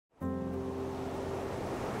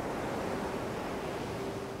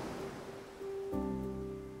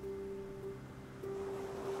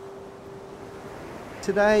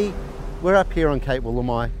Today we're up here on Cape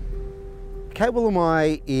Woolamai. Cape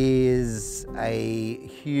Woolamai is a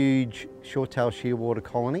huge short-tailed shearwater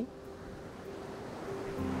colony.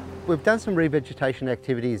 We've done some revegetation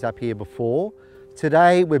activities up here before.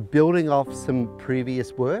 Today we're building off some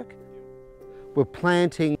previous work. We're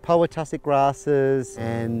planting poa tussock grasses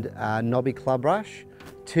and knobby clubrush,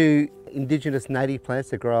 two indigenous native plants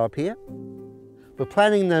that grow up here. We're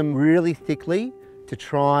planting them really thickly to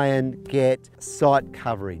try and get site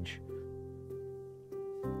coverage.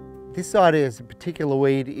 This site has particular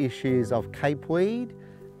weed issues of capeweed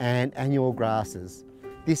and annual grasses.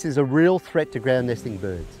 This is a real threat to ground nesting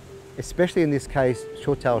birds, especially in this case,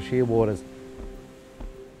 short-tailed shearwaters.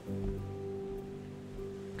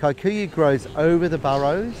 Kikuyu grows over the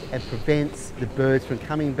burrows and prevents the birds from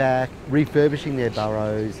coming back, refurbishing their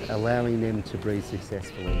burrows, allowing them to breed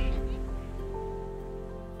successfully.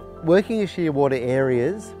 Working in shearwater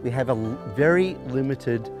areas, we have a very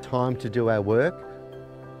limited time to do our work.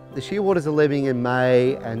 The shearwaters are leaving in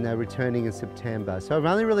May and they're returning in September, so I've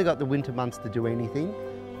only really got the winter months to do anything.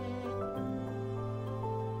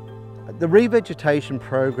 The revegetation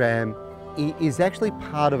program is actually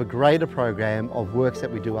part of a greater program of works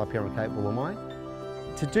that we do up here on Cape Woolamai.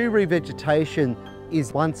 To do revegetation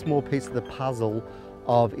is one small piece of the puzzle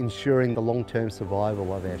of ensuring the long-term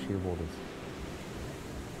survival of our shearwaters.